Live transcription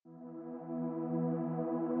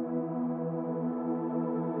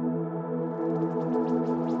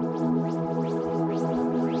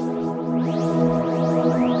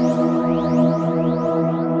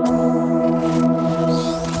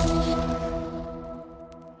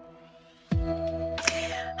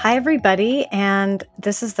Hi, everybody, and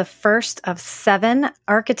this is the first of 7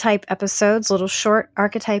 archetype episodes, little short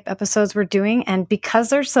archetype episodes we're doing, and because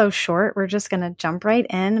they're so short, we're just going to jump right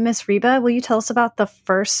in. Miss Reba, will you tell us about the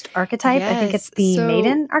first archetype? Yes. I think it's the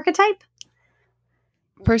Maiden archetype.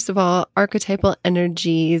 First of all, archetypal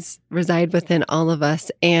energies reside within all of us,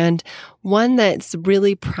 and one that's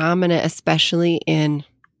really prominent, especially in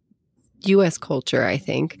U.S. culture, I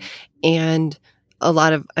think, and a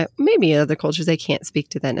lot of maybe other cultures, I can't speak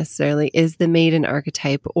to that necessarily, is the Maiden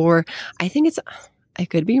archetype, or I think it's, I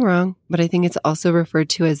could be wrong, but I think it's also referred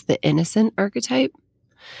to as the innocent archetype,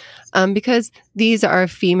 because these are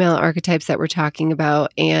female archetypes that we're talking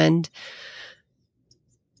about, and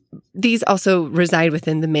these also reside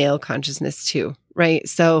within the male consciousness too, right?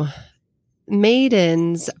 So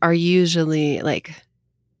maidens are usually like,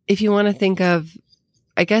 if you want to think of,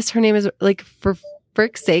 I guess her name is like, for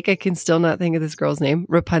frick's sake, I can still not think of this girl's name,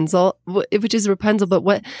 Rapunzel, which is Rapunzel, but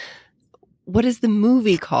what is the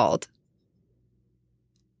movie called?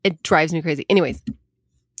 It drives me crazy. Anyways.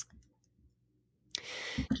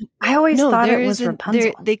 I always thought it was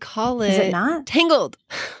Rapunzel. They call it... Is it not? Tangled.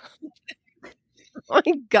 Oh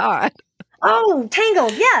my God. Oh,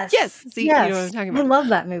 Tangled. Yes. Yes. See, yes. You know what I'm talking about. I love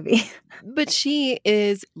that movie. But she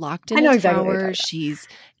is locked in a tower. She's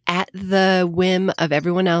at the whim of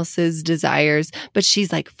everyone else's desires, but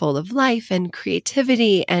she's like full of life and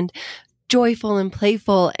creativity and joyful and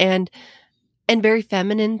playful and very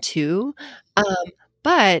feminine too.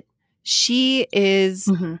 But she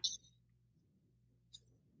is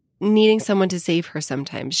needing someone to save her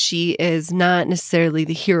sometimes. She is not necessarily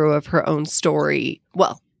the hero of her own story.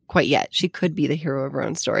 Well, quite yet. She could be the hero of her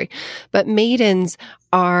own story. But maidens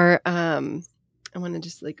are, I want to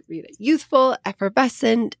just like read it, youthful,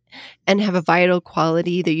 effervescent, and have a vital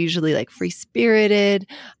quality. They're usually like free-spirited.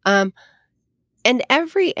 And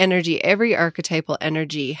every energy, every archetypal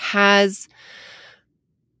energy has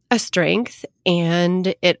a strength,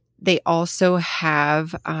 and they also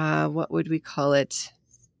have, what would we call it?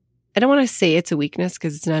 I don't want to say it's a weakness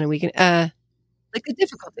because it's not a weakness. Like a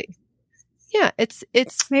difficulty. Yeah, it's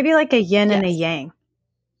maybe like a yin and a yang.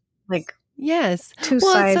 Like yes, two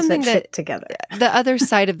sides that fit together. The other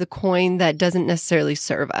side of the coin that doesn't necessarily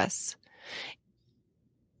serve us.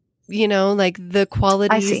 You know, like the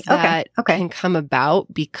qualities that can come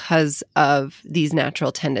about because of these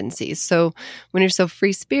natural tendencies. So when you're so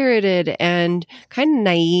free-spirited and kind of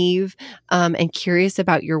naive and curious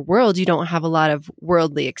about your world, you don't have a lot of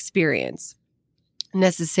worldly experience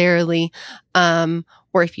necessarily.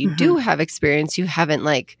 Or if you do have experience, you haven't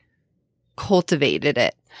like cultivated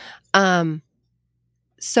it.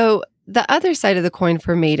 So the other side of the coin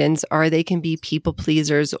for maidens are they can be people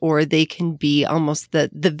pleasers, or they can be almost the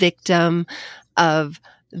victim of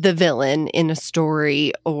the villain in a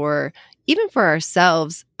story, or even for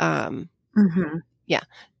ourselves. Yeah,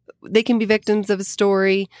 they can be victims of a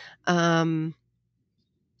story. They're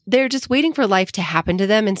just waiting for life to happen to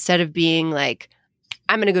them instead of being like,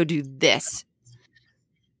 I'm going to go do this.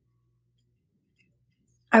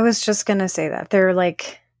 I was just going to say that. They're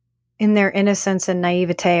like, in their innocence and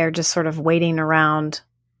naivete, are just sort of waiting around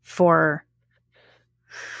for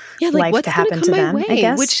life to happen to them, I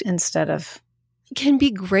guess, which instead of... can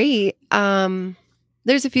be great.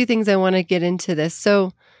 There's a few things I want to get into this.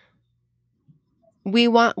 So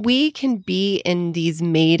we can be in these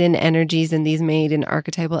maiden energies and these maiden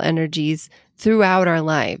archetypal energies throughout our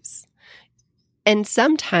lives. And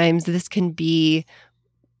sometimes this can be,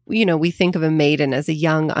 you know, we think of a maiden as a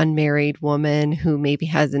young, unmarried woman who maybe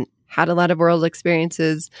hasn't had a lot of world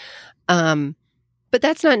experiences. But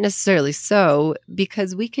that's not necessarily so,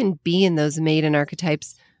 because we can be in those maiden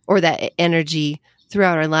archetypes or that energy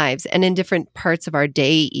throughout our lives and in different parts of our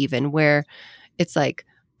day, even where it's like,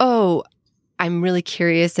 oh, I'm really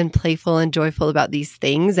curious and playful and joyful about these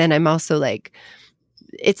things. And I'm also like,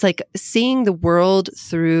 it's like seeing the world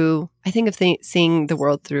through, I think of seeing the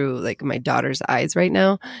world through like my daughter's eyes right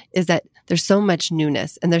now, is that there's so much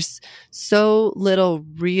newness and there's so little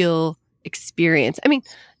real experience. I mean,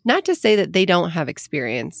 not to say that they don't have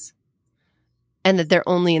experience and that they're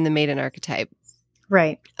only in the maiden archetype.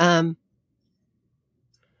 Right.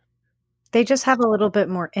 They just have a little bit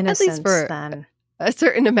more innocence than a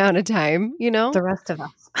certain amount of time, you know? The rest of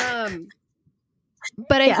us.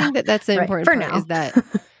 But I think that that's the important part, is that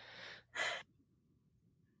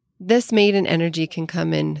this maiden energy can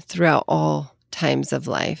come in throughout all times of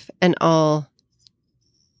life and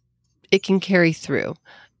it can carry through.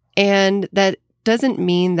 And that doesn't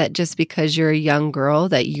mean that just because you're a young girl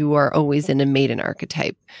that you are always in a maiden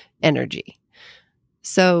archetype energy.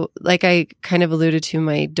 So like I kind of alluded to,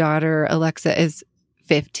 my daughter, Alexa, is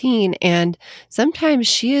 15. And sometimes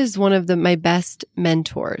she is one of my best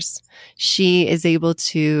mentors. She is able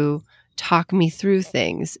to talk me through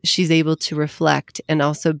things. She's able to reflect and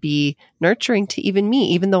also be nurturing to even me,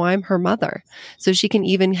 even though I'm her mother. So she can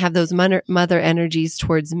even have those mother energies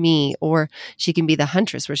towards me, or she can be the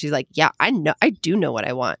huntress where she's like, yeah, I do know what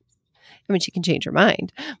I want. I mean, she can change her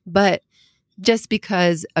mind, but just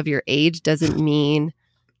because of your age doesn't mean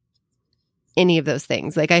any of those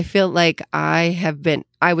things. Like, I feel like I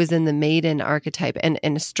was in the maiden archetype and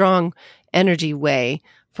in a strong energy way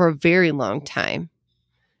for a very long time,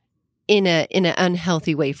 in an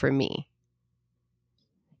unhealthy way for me.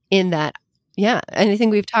 In that, yeah. And I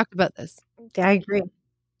think we've talked about this. Yeah, I agree.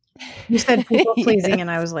 You said people pleasing, Yes.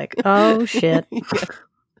 and I was like, oh shit.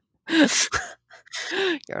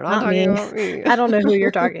 You're not talking about me. I don't know who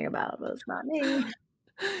you're talking about, but it's not me.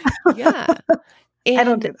 Yeah. And I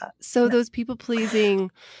don't do that. So those people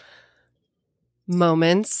pleasing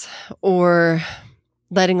moments, or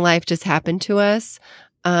letting life just happen to us,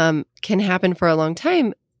 can happen for a long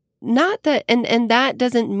time. Not that, and that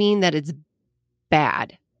doesn't mean that it's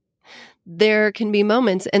bad. There can be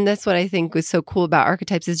moments, and that's what I think was so cool about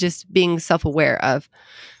archetypes, is just being self-aware of,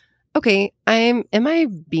 okay, am I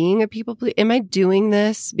being a people pleaser? Am I doing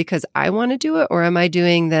this because I want to do it, or am I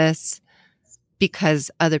doing this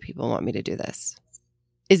because other people want me to do this?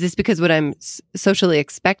 Is this because what I'm socially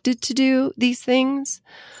expected to do these things?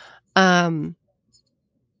 And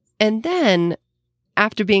then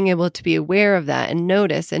after being able to be aware of that and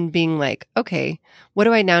notice and being like, okay, what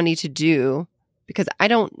do I now need to do? Because I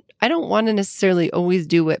don't want to necessarily always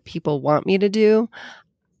do what people want me to do.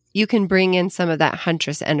 You can bring in some of that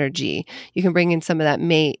huntress energy. You can bring in some of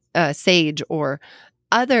that sage or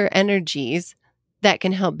other energies that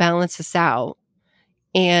can help balance us out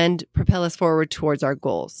and propel us forward towards our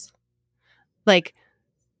goals. Like,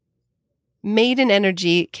 maiden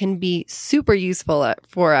energy can be super useful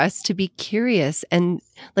for us to be curious and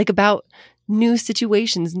like about new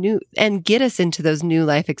situations, and get us into those new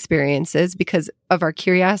life experiences because of our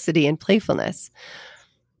curiosity and playfulness.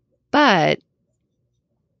 But,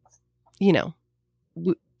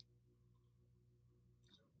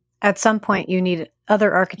 at some point you need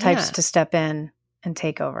other archetypes to step in and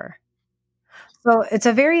take over. So it's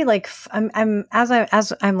a very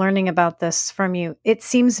as I'm learning about this from you, it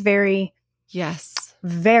seems very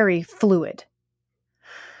very fluid.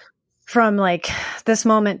 From like this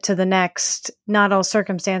moment to the next, not all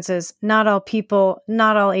circumstances, not all people,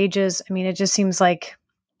 not all ages. I mean, it just seems like,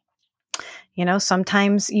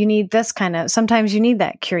 sometimes you need sometimes you need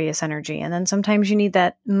that curious energy, and then sometimes you need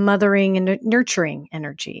that mothering and nurturing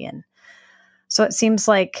energy. And so it seems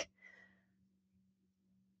like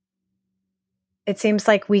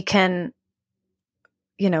we can,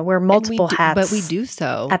 wear multiple hats, but we do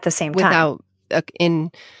so at the same time without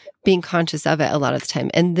in being conscious of it a lot of the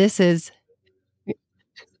time. And this is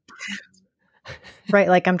right.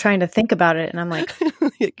 Like, I'm trying to think about it, and I'm like,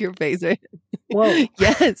 your face, right? Whoa.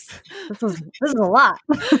 Yes. This is a lot.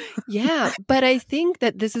 Yeah. But I think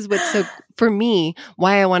that this is what's so, for me,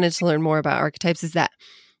 why I wanted to learn more about archetypes is that,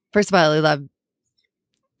 first of all, I love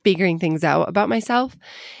figuring things out about myself.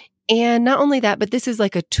 And not only that, but this is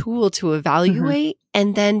like a tool to evaluate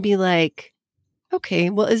and then be like, okay,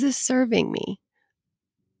 well, is this serving me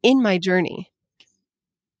in my journey?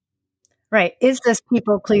 Right. Is this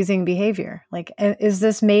people-pleasing behavior? Like, is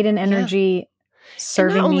this maiden energy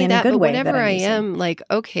serving me in a good way? Whenever I am like,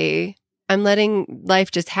 okay, I'm letting life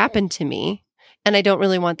just happen to me, and I don't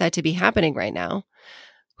really want that to be happening right now.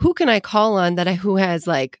 Who can I call on who has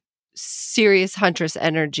like serious huntress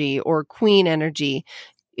energy or queen energy?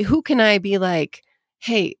 Who can I be like,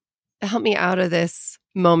 hey, help me out of this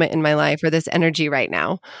moment in my life or this energy right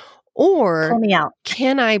now? Or pull me out.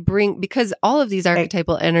 Can I because all of these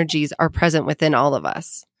archetypal energies are present within all of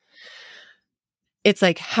us. It's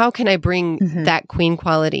like, how can I bring that queen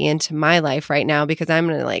quality into my life right now? Because I'm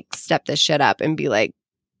going to like step this shit up and be like,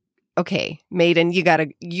 okay, Maiden,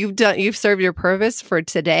 you've served your purpose for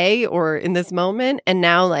today or in this moment. And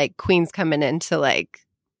now like queen's coming in to like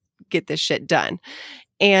get this shit done.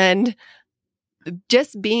 And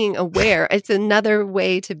just being aware, it's another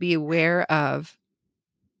way to be aware of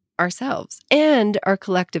ourselves and our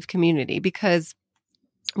collective community. Because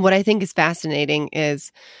what I think is fascinating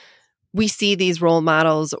is we see these role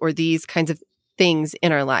models or these kinds of things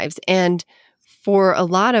in our lives. And for a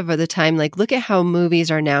lot of the time, like, look at how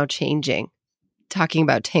movies are now changing, talking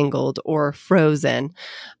about Tangled or Frozen.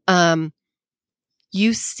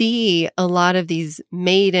 You see a lot of these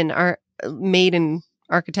maiden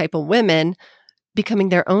archetypal women becoming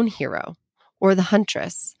their own hero or the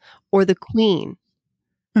huntress or the queen.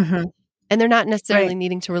 And they're not necessarily Right.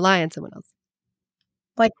 needing to rely on someone else.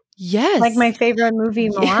 Like Yes. my favorite movie,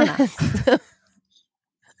 Moana. Yes.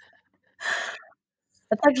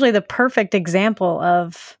 That's actually the perfect example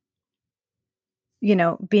of,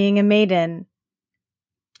 being a maiden,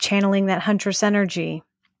 channeling that huntress energy,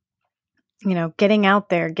 getting out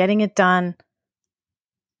there, getting it done,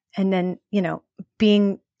 and then,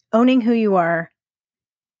 owning who you are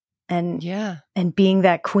and Yeah. and being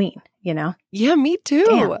that queen, Yeah, me too.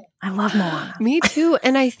 Damn, I love Moana. Me too.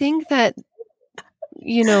 And I think that,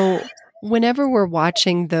 whenever we're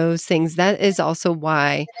watching those things, that is also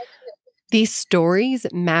why these stories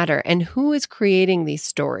matter, and who is creating these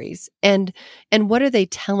stories, and what are they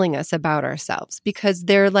telling us about ourselves, because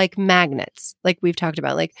they're like magnets, like we've talked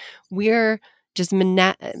about. Like, we're just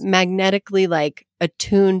magnetically like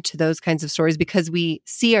attuned to those kinds of stories because we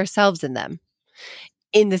see ourselves in them,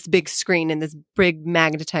 in this big screen, in this big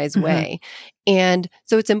magnetized way. And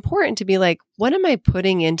so it's important to be like, what am I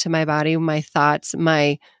putting into my body, my thoughts,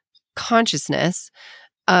 my consciousness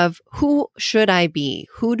of who should I be?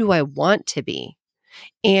 Who do I want to be?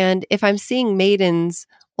 And if I'm seeing maidens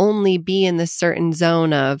only be in this certain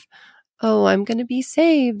zone of, oh, I'm going to be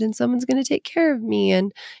saved and someone's going to take care of me.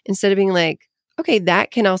 And instead of being like, okay,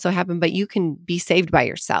 that can also happen, but you can be saved by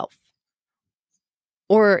yourself.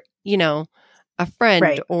 Or, a friend,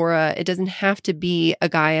 Right. or it doesn't have to be a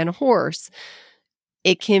guy on a horse.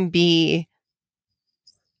 It can be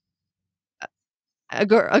a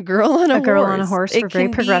girl on a horse. Girl on a horse. It We're very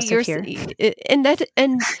can progressive be here.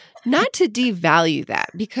 And not to devalue that,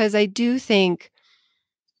 because I do think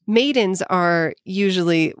maidens are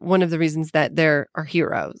usually one of the reasons that there are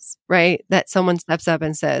heroes, right? That someone steps up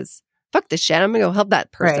and says, fuck this shit, I'm gonna go help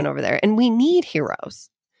that person over there. And we need heroes.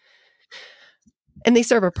 And they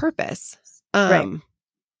serve a purpose. Right.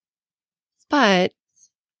 But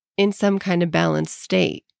in some kind of balanced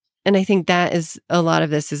state. And I think that is a lot of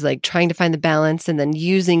this is like trying to find the balance and then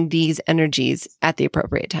using these energies at the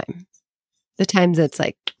appropriate time. The times it's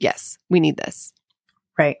like, yes, we need this.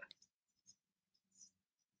 Right.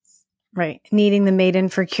 Right. Needing the maiden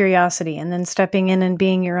for curiosity, and then stepping in and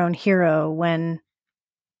being your own hero when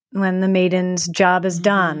the maiden's job is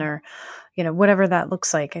done, or, whatever that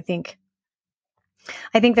looks like. I think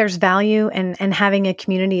there's value in having a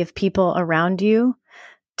community of people around you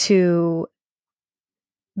to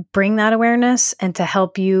bring that awareness and to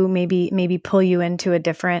help you maybe pull you into a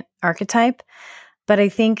different archetype. But I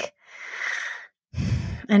think,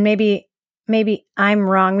 and maybe I'm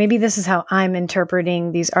wrong, maybe this is how I'm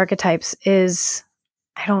interpreting these archetypes, is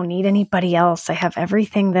I don't need anybody else. I have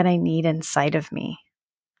everything that I need inside of me.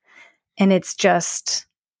 And it's just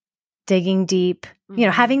digging deep,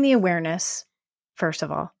 having the awareness, first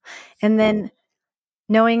of all, and then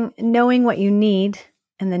knowing what you need,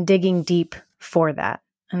 and then digging deep for that.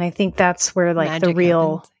 And I think that's where like magic the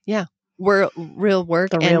real happens. Yeah. Where real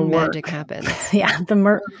work and magic happens. Yeah.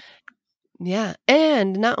 Yeah.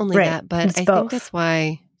 And not only that, but it's I both. think that's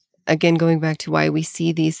why, again, going back to why we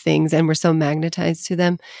see these things and we're so magnetized to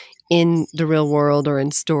them in the real world or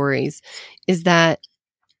in stories, is that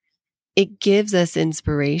it gives us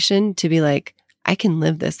inspiration to be like, I can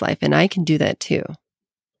live this life and I can do that too.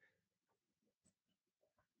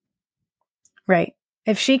 Right.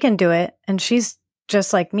 If she can do it and she's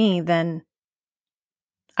just like me, then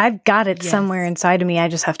I've got it somewhere inside of me. I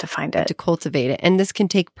just have to find it. To cultivate it. And this can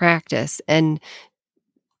take practice. And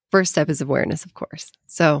first step is awareness, of course.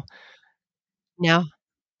 So now,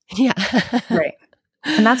 yeah. Right.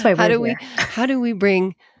 And that's why how do we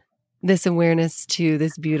bring this awareness to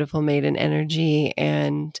this beautiful maiden energy,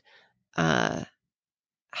 and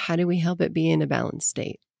how do we help it be in a balanced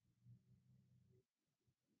state?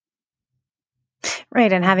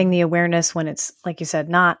 Right. And having the awareness when it's, like you said,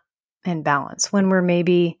 not in balance, when we're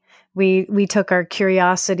maybe we took our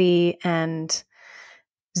curiosity and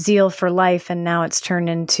zeal for life and now it's turned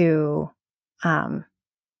into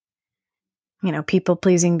people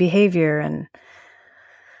pleasing behavior, and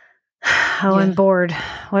I'm bored.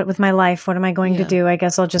 What with my life? What am I going to do? I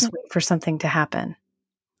guess I'll just wait for something to happen.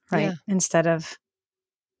 Right. Yeah. Instead of,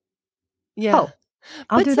 I'll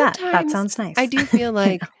do that. That sounds nice. I do feel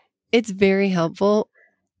like it's very helpful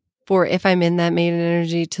for, if I'm in that maiden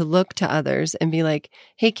energy, to look to others and be like,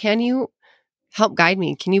 hey, can you help guide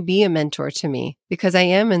me? Can you be a mentor to me? Because I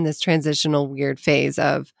am in this transitional weird phase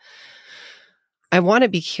of, I want to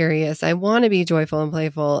be curious. I want to be joyful and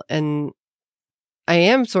playful. And I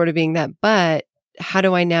am sort of being that, but how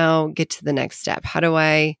do I now get to the next step? How do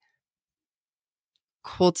I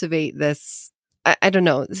cultivate this? I don't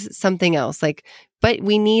know, something else. Like, but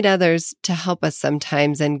we need others to help us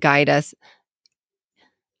sometimes and guide us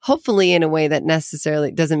hopefully in a way that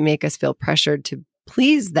necessarily doesn't make us feel pressured to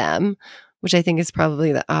please them, which I think is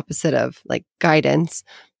probably the opposite of like guidance.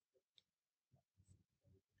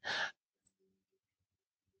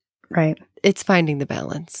 Right. It's finding the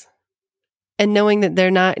balance and knowing that they're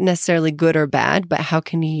not necessarily good or bad, but how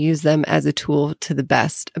can you use them as a tool to the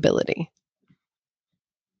best ability?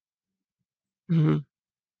 Mm-hmm.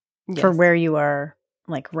 For Yes. where you are,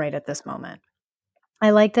 like right at this moment.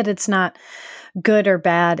 I like that it's not good or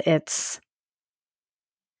bad. It's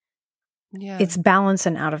balance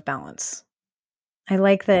and out of balance. I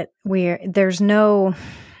like that there's no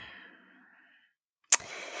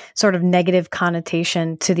sort of negative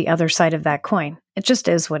connotation to the other side of that coin. It just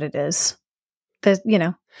is what it is.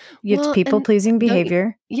 It's people-pleasing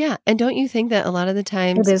behavior. And don't you think that a lot of the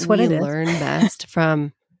times it is what we it is. learn best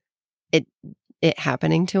from it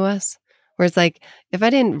happening to us? Where it's like, if I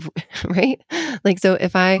didn't, right? Like, so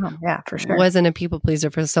if I for sure. wasn't a people pleaser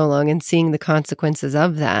for so long and seeing the consequences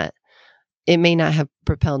of that, it may not have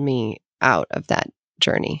propelled me out of that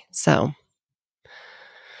journey. So.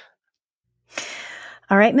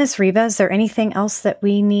 All right, Miss Reba, is there anything else that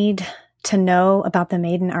we need to know about the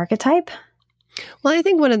Maiden archetype? Well, I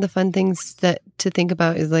think one of the fun things to think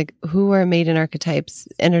about is like, who are Maiden archetypes,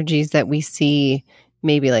 energies that we see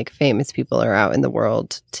maybe like famous people are out in the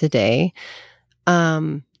world today.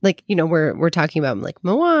 Like, we're talking about like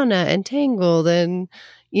Moana and Tangled and,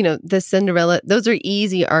 the Cinderella. Those are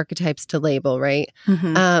easy archetypes to label, right?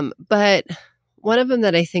 Mm-hmm. But one of them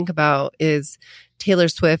that I think about is Taylor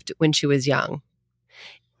Swift when she was young.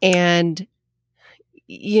 And,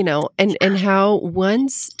 and how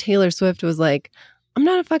once Taylor Swift was like, I'm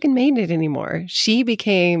not a fucking maiden anymore. She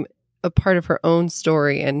became a part of her own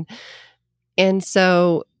story. And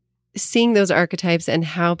so seeing those archetypes and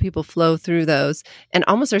how people flow through those and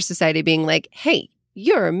almost our society being like, hey,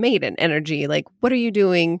 you're a maiden energy. Like, what are you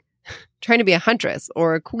doing trying to be a huntress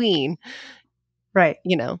or a queen? Right.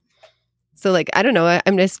 So like, I don't know.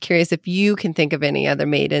 I'm just curious if you can think of any other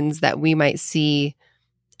maidens that we might see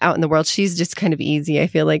out in the world. She's just kind of easy, I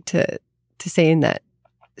feel like, to say in that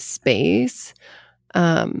space.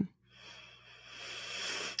 I'm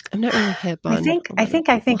not really hip on. I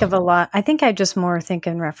think of a lot. I think I just more think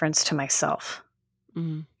in reference to myself.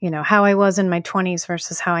 Mm-hmm. How I was in my 20s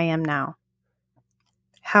versus how I am now.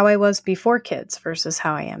 How I was before kids versus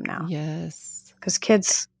how I am now. Yes. Because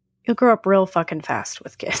kids, you'll grow up real fucking fast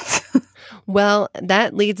with kids. Well,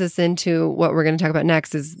 that leads us into what we're going to talk about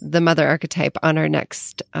next is the mother archetype on our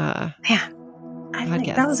next Man, I podcast.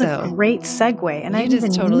 think that was a great segue, and I just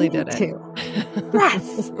even totally did it.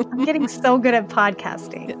 Yes, I'm getting so good at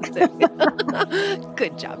podcasting.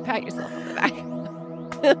 Good job. Pat yourself on the back.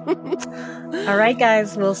 All right,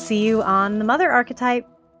 guys, we'll see you on the mother archetype.